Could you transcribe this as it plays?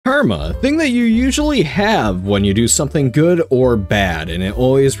karma, thing that you usually have when you do something good or bad, and it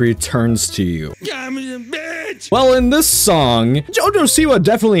always returns to you. Well, in this song, Jojo Siwa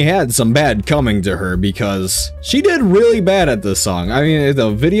definitely had some bad coming to her because she did really bad at this song. I mean, the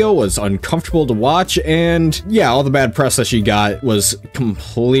video was uncomfortable to watch, and yeah, all the bad press that she got was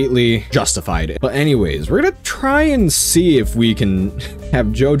completely justified. But anyways, we're gonna try and see if we can have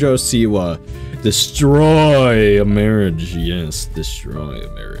Jojo Siwa destroy a marriage. Yes, destroy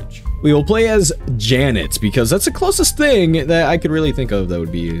a marriage. We will play as Janet because that's the closest thing that I could really think of that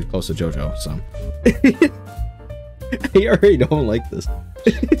would be close to Jojo, so. I already don't like this.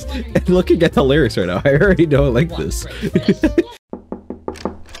 And looking at the lyrics right now, I already don't like this.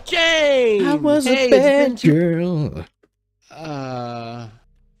 Jane! I was a bad girl.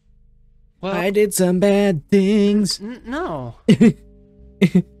 Well, I did some bad things. No.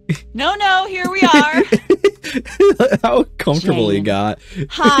 No, here we are. How comfortable he Jane. got.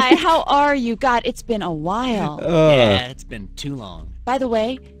 Hi, how are you? God, it's been a while. Yeah, it's been too long. By the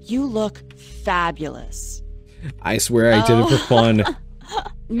way, you look fabulous. I swear I did it for fun.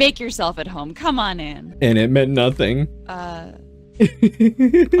 Make yourself at home. Come on in. And it meant nothing. Oh,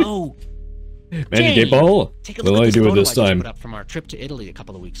 Manny Gay Ball? take a look Will at I this do it photo this I just time? put up from our trip to Italy a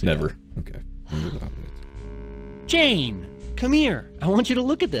couple of weeks ago. Never. Okay. Jane, come here. I want you to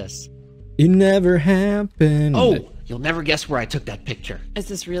look at this. It never happened. Oh, you'll never guess where I took that picture. Is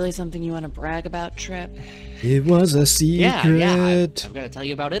this really something you want to brag about, Trip? It was a secret. Yeah, I've got to tell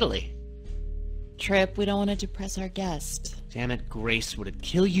you about Italy. Trip, we don't want to depress our guest. Damn it, Grace, would it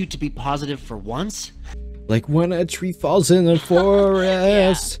kill you to be positive for once? Like when a tree falls in the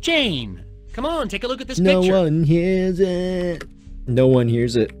forest. Jane, come on, take a look at this No picture. one hears it. No one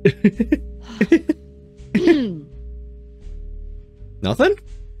hears it. Nothing?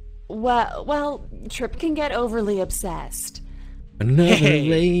 Well, Trip can get overly obsessed. Another Hey,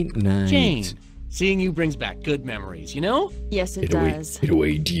 late night. Jane, seeing you brings back good memories, you know? Yes, it Get away, does. get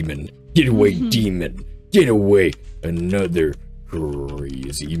away, demon. Get away, demon. Get away. Another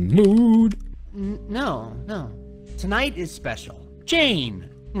crazy mood. No. Tonight is special. Jane,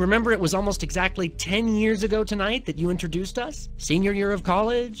 remember it was almost exactly 10 years ago tonight that you introduced us? Senior year of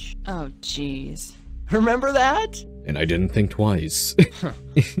college? Oh, jeez. Remember that? And I didn't think twice.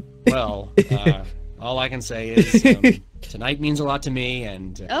 Well, all I can say is tonight means a lot to me,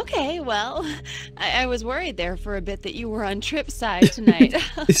 and... Okay, well, I was worried there for a bit that you were on Trip's side tonight.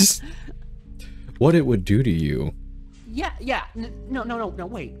 What it would do to you. Yeah, no,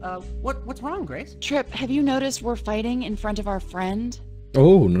 wait. What's wrong, Grace? Trip, have you noticed we're fighting in front of our friend?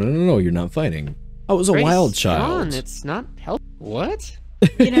 Oh, no, you're not fighting. I was a Grace, wild come child. on, it's not help. What?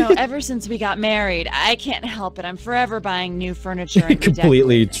 You know, ever since we got married, I can't help it. I'm forever buying new furniture and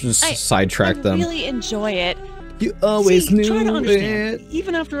Completely redecorating. just sidetracked them. I really enjoy it. You always See, knew try to understand. it.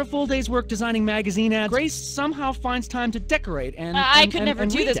 Even after a full day's work designing magazine ads, Grace somehow finds time to decorate and I could never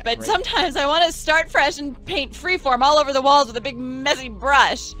do this, but redecorate. sometimes I want to start fresh and paint freeform all over the walls with a big messy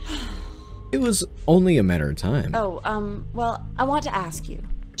brush. It was only a matter of time. Oh, well, I want to ask you,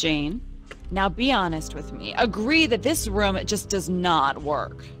 Jane, now be honest with me. Agree that this room just does not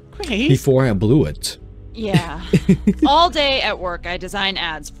work. Grace? Before I blew it. Yeah. All day at work, I design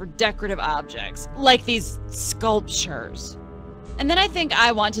ads for decorative objects, like these sculptures. And then I think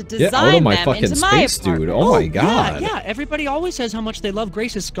I want to design out of my them fucking into my space, apartment. dude. Oh my god. Yeah, everybody always says how much they love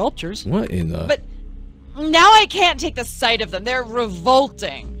Grace's sculptures. What in the... But now I can't take the sight of them. They're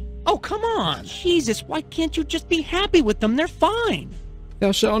revolting. Oh, come on. Jesus, why can't you just be happy with them? They're fine.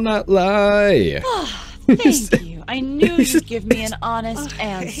 Thou shalt not lie. Thank you. I knew you'd give me an honest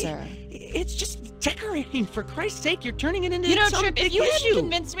answer. It's just decorating, for Christ's sake. You're turning it into You know, some Trip, big if you issue. hadn't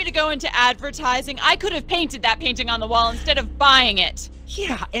convinced me to go into advertising, I could have painted that painting on the wall instead of buying it.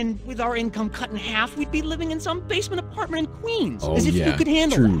 Yeah, and with our income cut in half, we'd be living in some basement apartment in Queens. Oh, as if yeah. you could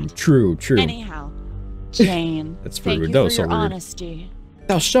handle that. True. Anyhow, Jane, That's thank rude. you That for was so your rude. honesty.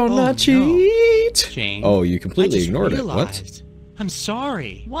 Thou shalt Oh, not no. cheat. Jane, Oh, you I completely just ignored it. What? realized. I'm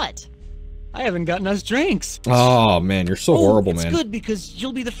sorry. What? I haven't gotten us drinks. Oh, man, you're so horrible, it's man. good because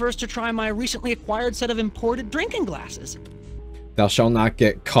you'll be the first to try my recently acquired set of imported drinking glasses. Thou shalt not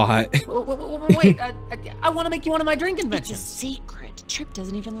get caught. Wait, I want to make you one of my drink It's a inventions. secret. Trip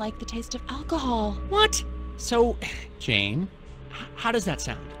doesn't even like the taste of alcohol. What? So, Jane, how does that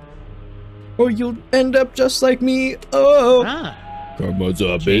sound? Or you'll end up just like me. Oh. Ah, Karma's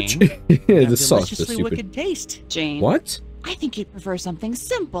a Jane, bitch. you have This song's so deliciously stupid. wicked taste. Jane, What? I think you'd prefer something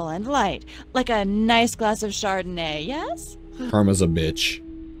simple and light, like a nice glass of Chardonnay, yes? Karma's a bitch.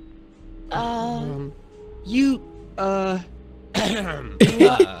 You,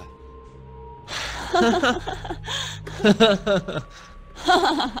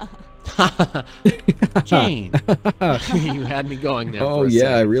 Jane, you had me going there. Oh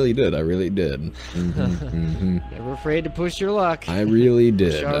yeah, I really did. I really did. Never afraid to push your luck. I really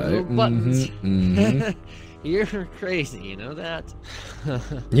did. Push our little buttons. You're crazy, you know that?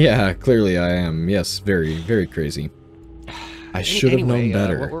 Yeah, clearly I am. Yes, very, very crazy. I should have known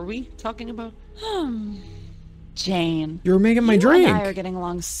better. What were we talking about? Jane. You were making my drink. You and I are getting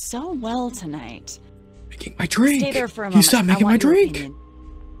along so well tonight. Making my drink. Stay there for a moment. You stop making my drink.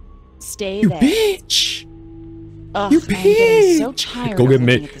 Stay you there. Bitch. Ugh, You I'm getting so bitch. tired Go of get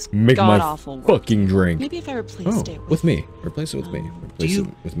looking at this make my god-awful work. fucking drink. Maybe if I replaced it with me. Replace it with me. Replace it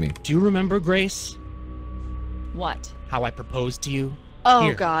with me. Do you remember, Grace? What? How I proposed to you? Oh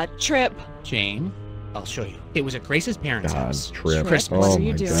Here. God, Trip. Jane, I'll show you. It was at Grace's parents' house. Trip. Christmas. What Oh are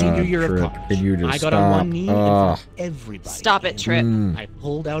you my doing? God, Senior year Trip. of college. Can you just I got stop? on one knee in front of everybody. Stop it, Trip. I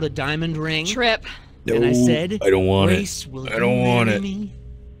pulled out a diamond ring. Trip. And I said, I don't want Grace, will I don't you want marry it. me?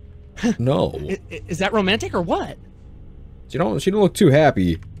 No. Is that romantic or what? She don't look too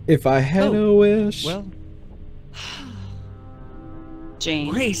happy. If I had a wish. Well,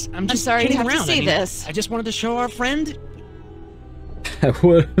 Jane. Grace, I'm just sorry to kidding have to around. see I mean, this. I just wanted to show our friend. I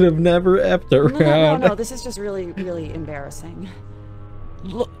would have never effed around. No, this is just really, really embarrassing.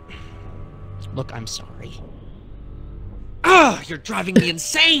 Look, I'm sorry. Ah, you're driving me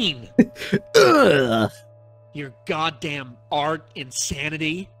insane. Ugh. Your goddamn art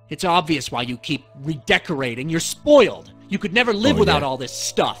insanity. It's obvious why you keep redecorating. You're spoiled. You could never live without all this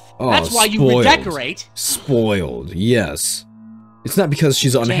stuff. Oh, That's why you spoiled. redecorate. Spoiled, yes. It's not because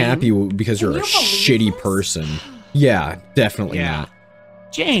she's unhappy because you're a shitty person. Yeah, definitely not.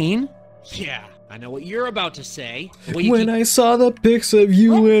 Jane? Yeah, I know what you're about to say. When I saw the pics of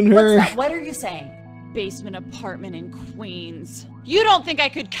you and her. What's that? What are you saying? Basement apartment in Queens. You don't think I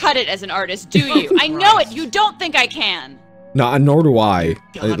could cut it as an artist, do you? I know it. You don't think I can. No, nor do I.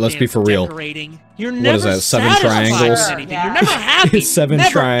 Let's be for real. You're What never is that, 7 satisfied triangles? with anything. You're never happy. 7 never,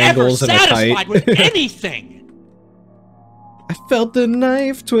 triangles ever and a satisfied kite. with anything. I felt the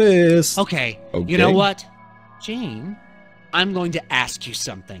knife twist. Okay, you know what? Jane, I'm going to ask you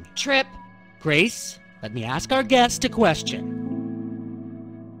something. Trip. Grace, let me ask our guest a question.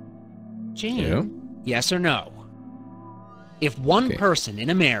 Jane, yes or no? If one person in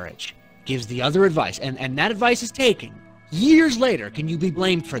a marriage gives the other advice, and that advice is taken, years later, can you be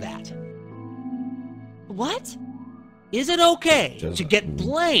blamed for that? What? Is it okay to get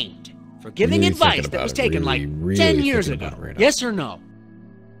blamed for giving advice that was taken like 10 years ago? Yes or no?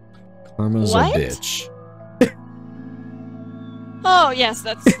 Karma's a bitch. Oh, yes,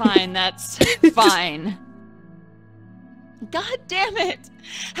 that's fine. That's fine. God damn it.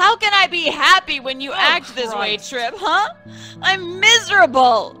 How can I be happy when you act this way, Trip, huh? I'm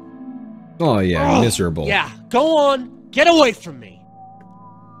miserable. Oh, yeah, miserable. Yeah, go on. Get away from me.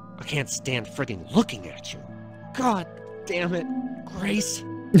 I can't stand friggin' looking at you. God damn it, Grace.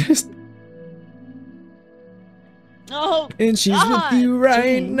 Oh, and she's God. with you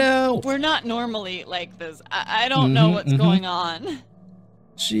right now. We're not normally like this. I don't know what's going on.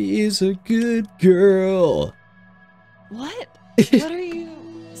 She is a good girl. What? What are you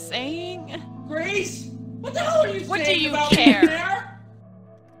saying? Grace, what the hell are you What saying do you about care? me there?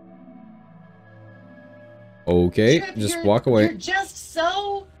 Okay, Trip, just walk away. You're just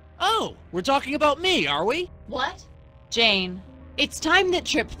so... Oh, we're talking about me, are we? What? Jane, it's time that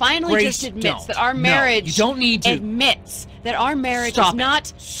Trip finally Grace, just admits don't. that our No, marriage... you don't need to. Admits that our marriage Stop is it.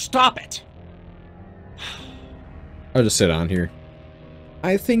 not... Stop it. I'll just sit on here.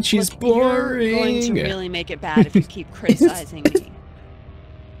 I think she's Look, boring. You're going to really make it bad if you keep criticizing me.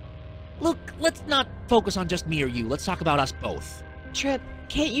 Look, let's not focus on just me or you. Let's talk about us both. Trip,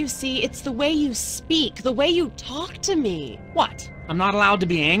 can't you see? It's the way you speak, the way you talk to me. What? I'm not allowed to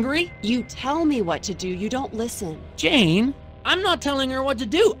be angry? You tell me what to do, you don't listen. Jane, I'm not telling her what to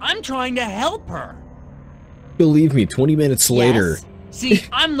do. I'm trying to help her. Believe me, 20 minutes later. Yes. See,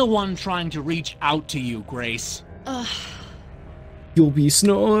 I'm the one trying to reach out to you, Grace. You'll be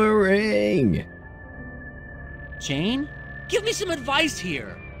snoring. Jane, give me some advice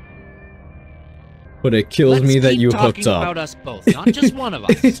here. But it kills me that you hooked Let's keep talking about up. us both, not just one of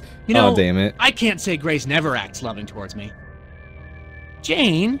us. You know, Oh, damn it. I can't say Grace never acts loving towards me.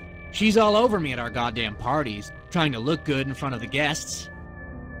 Jane, she's all over me at our goddamn parties, trying to look good in front of the guests.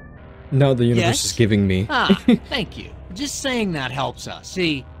 No, the universe Yes? is giving me. Ah, thank you. Just saying that helps us.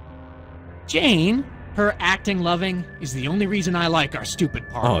 See, Jane, her acting loving is the only reason I like our stupid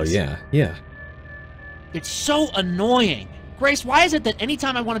Oh, parties. yeah, yeah. It's so annoying. Grace, why is it that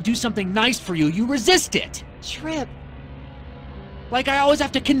anytime I want to do something nice for you, you resist it? Trip. Like I always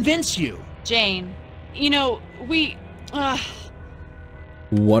have to convince you. Jane, you know, we...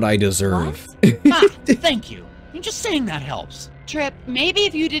 what I deserve. Thank you. Just saying that helps. Trip, maybe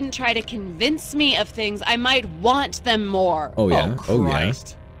if you didn't try to convince me of things, I might want them more. Oh yeah, oh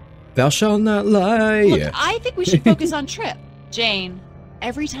Christ. Yeah. Thou shalt not lie. Look, I think we should focus on Trip. Jane,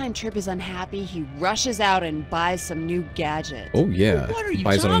 every time Trip is unhappy, he rushes out and buys some new gadget. Oh yeah, What are you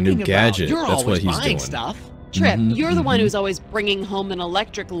buys on a new talking gadget. about? You're That's what always he's buying doing. stuff. Trip, you're the one who's always bringing home an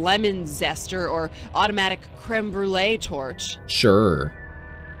electric lemon zester or automatic creme brulee torch. Sure.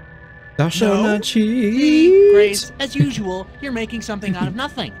 Thou shalt No. not cheat. Grace, as usual, you're making something out of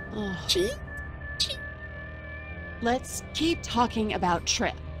nothing. Oh. Cheat. Let's keep talking about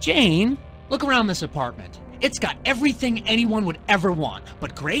Trip. Jane, look around this apartment. It's got everything anyone would ever want.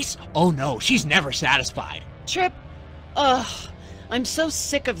 But Grace? Oh no, she's never satisfied. Trip, I'm so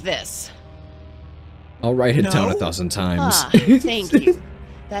sick of this. I'll write it down No. 1,000 times. Thank you.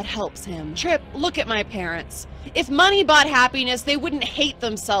 That helps him. Trip, look at my parents. If money bought happiness, they wouldn't hate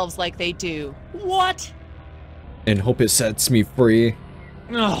themselves like they do. What? And hope it sets me free.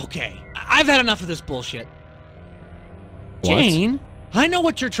 Okay, I've had enough of this bullshit. What? Jane, I know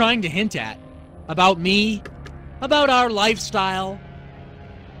what you're trying to hint at. About me, about our lifestyle.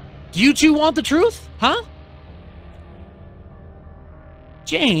 Do you two want the truth, huh?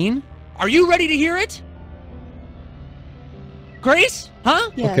 Jane, are you ready to hear it? Grace, huh?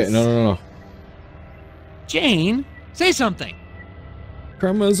 Yes. Okay, no. Jane, say something.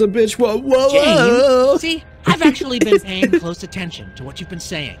 Karma's a bitch. Whoa, whoa, Jane, whoa. see, I've actually been paying close attention to what you've been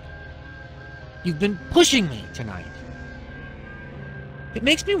saying. You've been pushing me tonight. It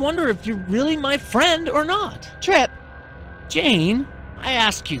makes me wonder if you're really my friend or not. Trip, Jane, I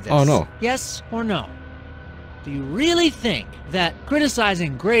ask you this. Oh, no. Yes or no? Do you really think that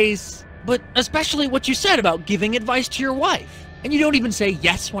criticizing Grace, but especially what you said about giving advice to your wife, and you don't even say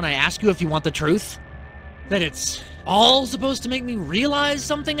yes when I ask you if you want the truth, that it's all supposed to make me realize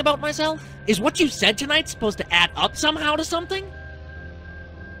something about myself? Is what you said tonight supposed to add up somehow to something?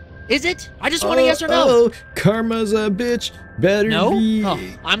 Is it? I just want a yes or no. Oh, karma's a bitch. Better No? be. Oh,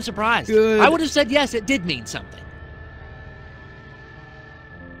 I'm surprised. Good. I would have said yes, it did mean something.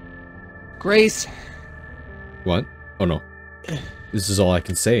 Grace, What? Oh no. This is all I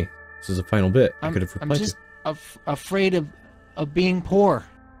can say. This is the final bit. I could have I'm replied just to. afraid of being poor.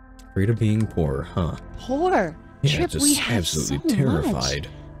 Afraid of being poor, huh? poor. Yeah, Trip, just we have absolutely so terrified.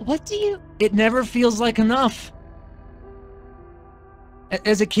 Much. What do you... It never feels like enough.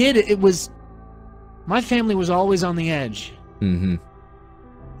 As a kid, it was... My family was always on the edge. Mm-hmm.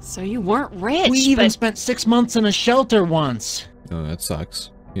 So you weren't rich, We even but... spent 6 months in a shelter once. Oh, that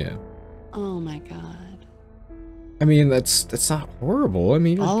sucks. Yeah. Oh my god. I mean, that's not horrible. I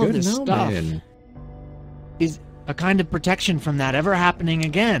mean, you're All of good this now, stuff man. is a kind of protection from that ever happening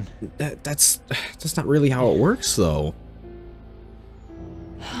again. That's not really how it works, though.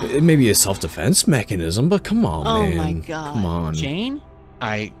 It may be a self-defense mechanism, but come on, Oh man. my God. Come on. Jane?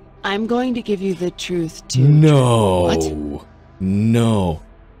 I'm going to give you the truth, too. No. What? No.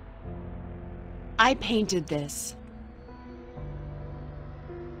 I painted this.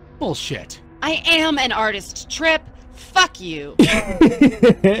 Bullshit. I am an artist, Trip. Fuck you.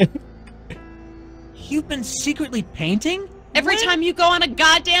 You've been secretly painting? Every What? time you go on a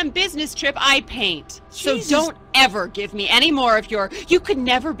goddamn business trip, I paint. So Jesus. don't ever give me any more of your "you could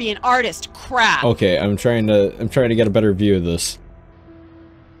never be an artist" crap. Okay, I'm trying to get a better view of this.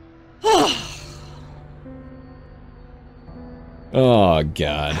 Oh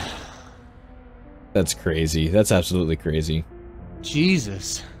god. That's crazy. That's absolutely crazy.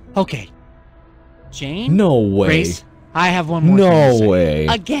 Jesus. Okay. Jane? No way. Grace, I have one more thing to No say. way.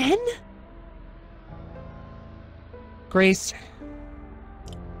 Again? Grace,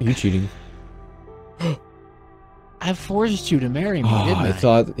 Are you cheating? I forced you to marry me, Oh, didn't I? I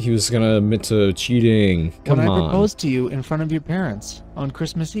thought he was gonna admit to cheating. Come when I on. proposed to you in front of your parents on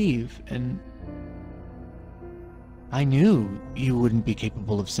Christmas Eve, and I knew you wouldn't be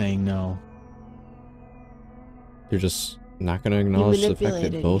capable of saying no. You're just not gonna acknowledge the fact that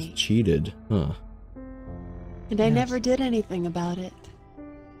manipulated both me. cheated, huh? And I Yes. never did anything about it.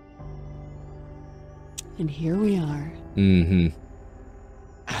 And here we are. Mm-hmm.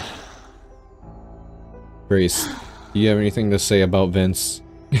 Grace, do you have anything to say about Vince?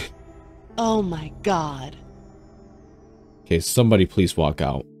 Oh my god. Okay, somebody please walk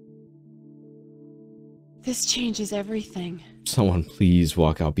out. This changes everything. Someone please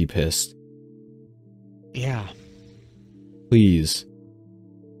walk out, be pissed. Yeah. Please.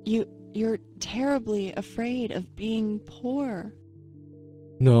 You're terribly afraid of being poor.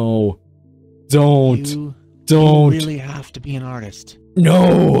 No. Don't. You Don't. really have to be an artist.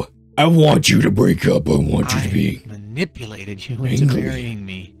 No! I want you to break up. I want you to be manipulated you into angry. marrying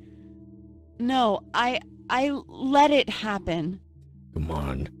me. No, I let it happen. Come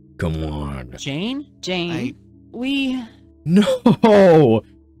on. Come on. Jane? Jane, we... No!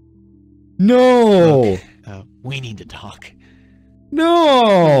 No! Look, we need to talk.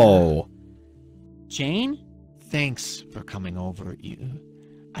 No! Jane? Thanks for coming over.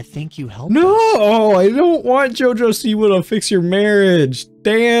 I think you helped us. No! I don't want Jojo Siwa to fix your marriage.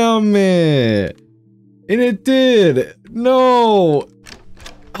 Damn it! And it did. No!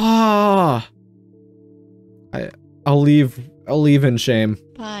 Ah! I'll leave in shame.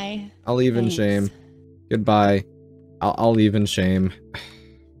 Bye. I'll leave in Thanks. shame. Goodbye. I'll leave in shame.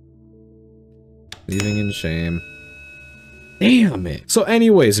 Leaving in shame. Damn it. So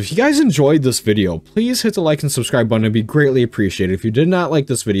anyways, if you guys enjoyed this video, please hit the like and subscribe button. It'd be greatly appreciated. If you did not like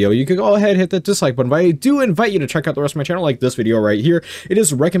this video, you could go ahead and hit the dislike button, but I do invite you to check out the rest of my channel, like this video right here. It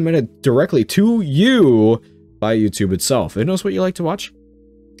is recommended directly to you by YouTube itself. It knows what you like to watch.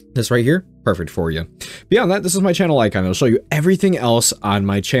 This right here, perfect for you. Beyond that, this is my channel icon. It'll show you everything else on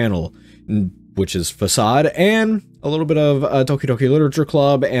my channel, which is Facade and a little bit of Doki Doki Literature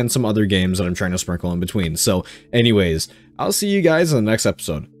Club and some other games that I'm trying to sprinkle in between. So anyways, I'll see you guys in the next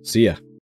episode. See ya.